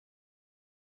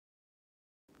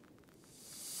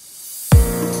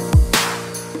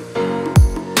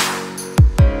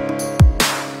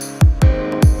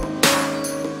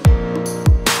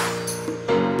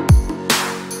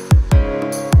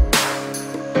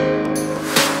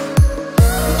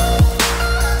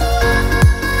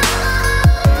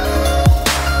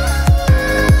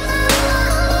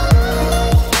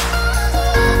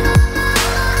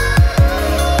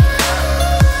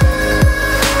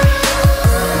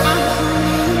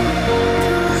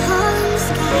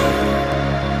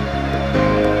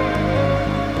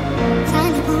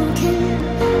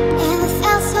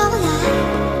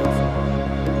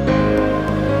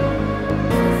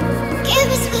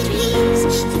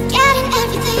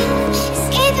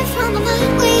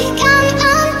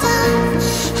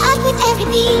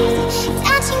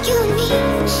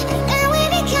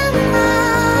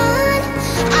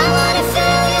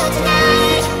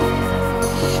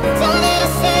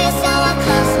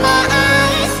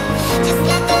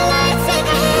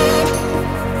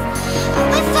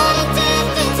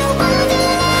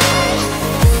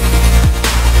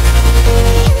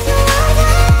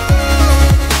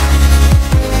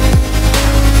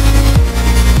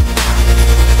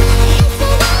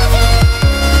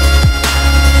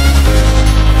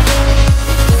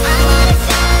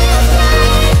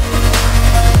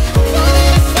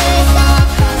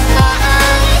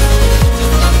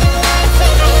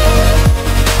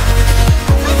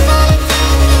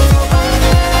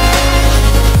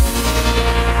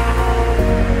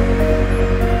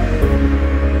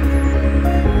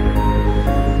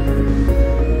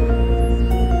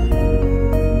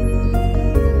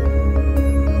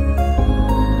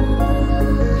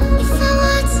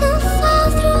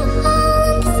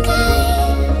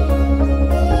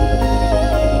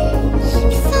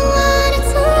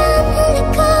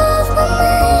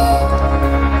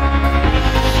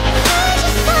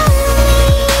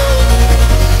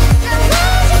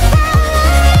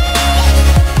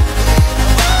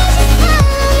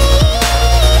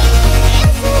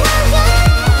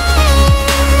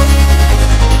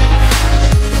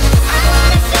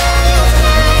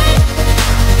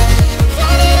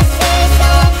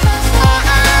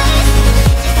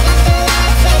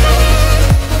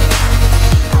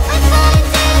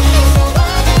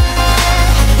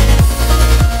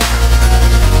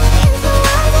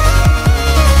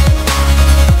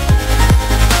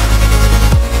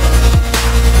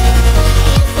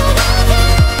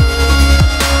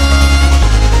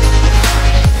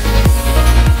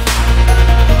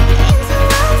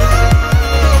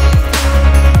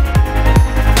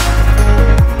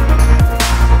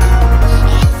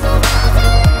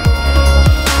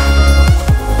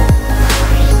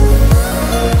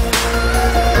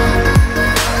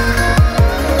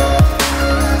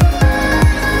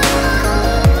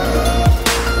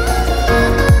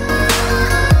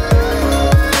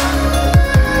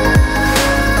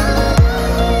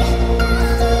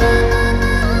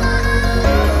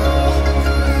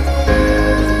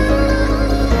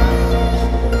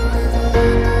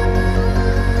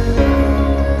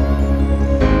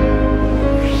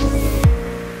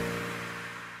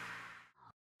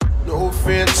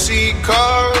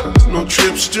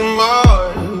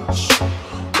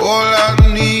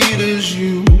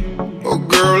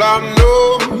Girl, I know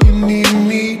you need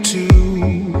me too.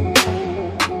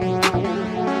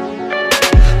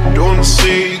 Don't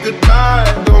say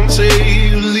goodbye, don't say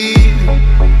you leave.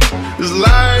 This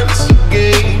life's a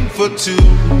game for two.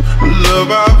 The love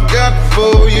I've got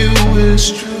for you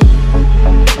is true.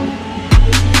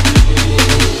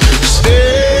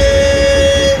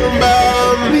 Stay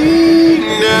by me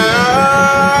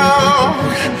now.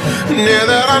 Now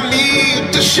that I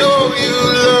need to show you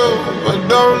love, I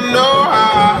don't know how.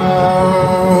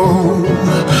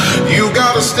 You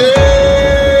gotta stay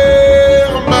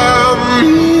by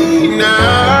me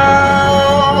now.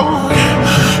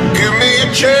 Give me a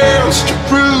chance to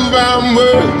prove I'm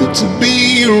worthy to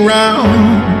be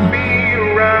around.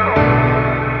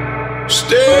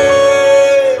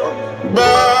 Stay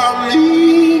by me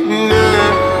now.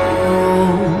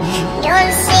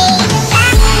 Don't say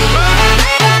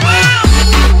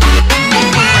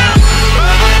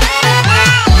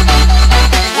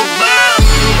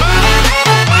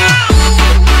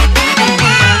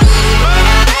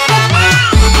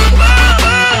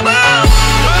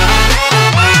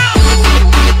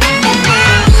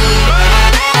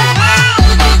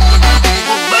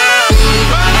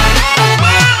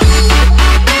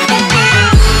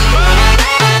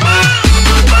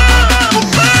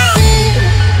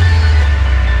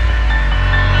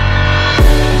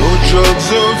drugs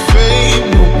of fame,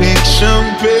 no pink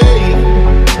champagne.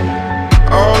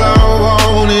 All I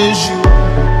want is you.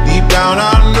 Deep down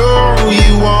I know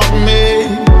you want me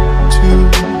to.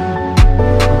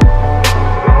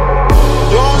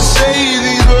 Don't say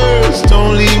these words,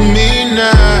 don't leave me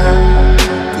now.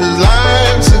 'Cause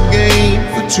life's a game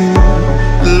for two.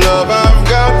 The love I've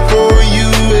got for you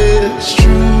is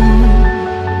true.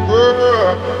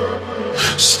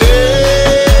 Stay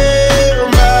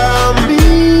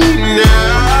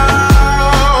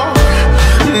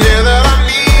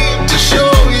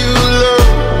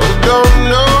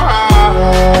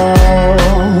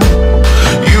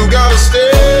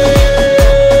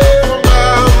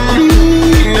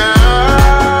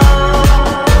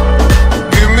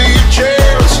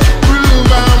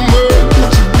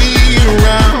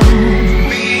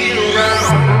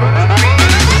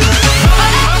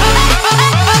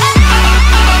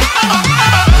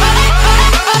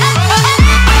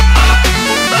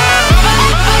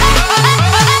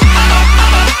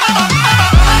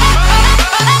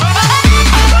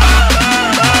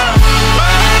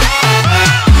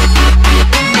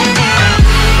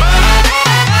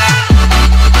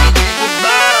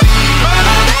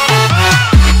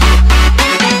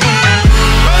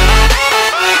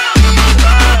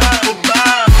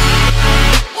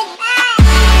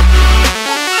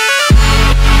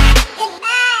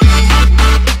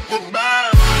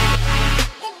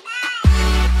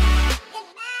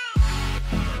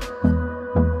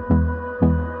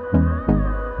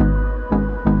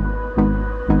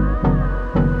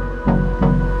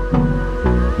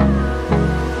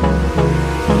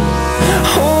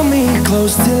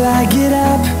close till I get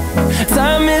up.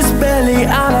 Time is barely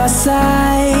on our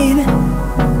side.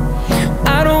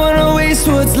 I don't wanna waste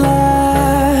what's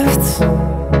left.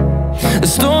 The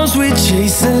storms we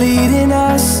chase are leading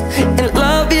us, and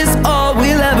love is all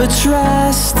we'll ever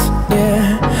trust.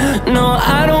 Yeah, no,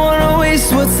 I don't wanna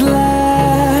waste what's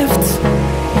left.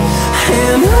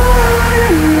 And on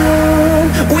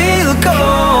we'll go,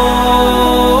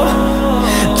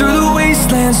 through the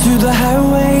wastelands, through the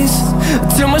highways,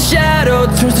 till my shadow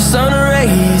turns to sun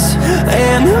rays.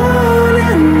 And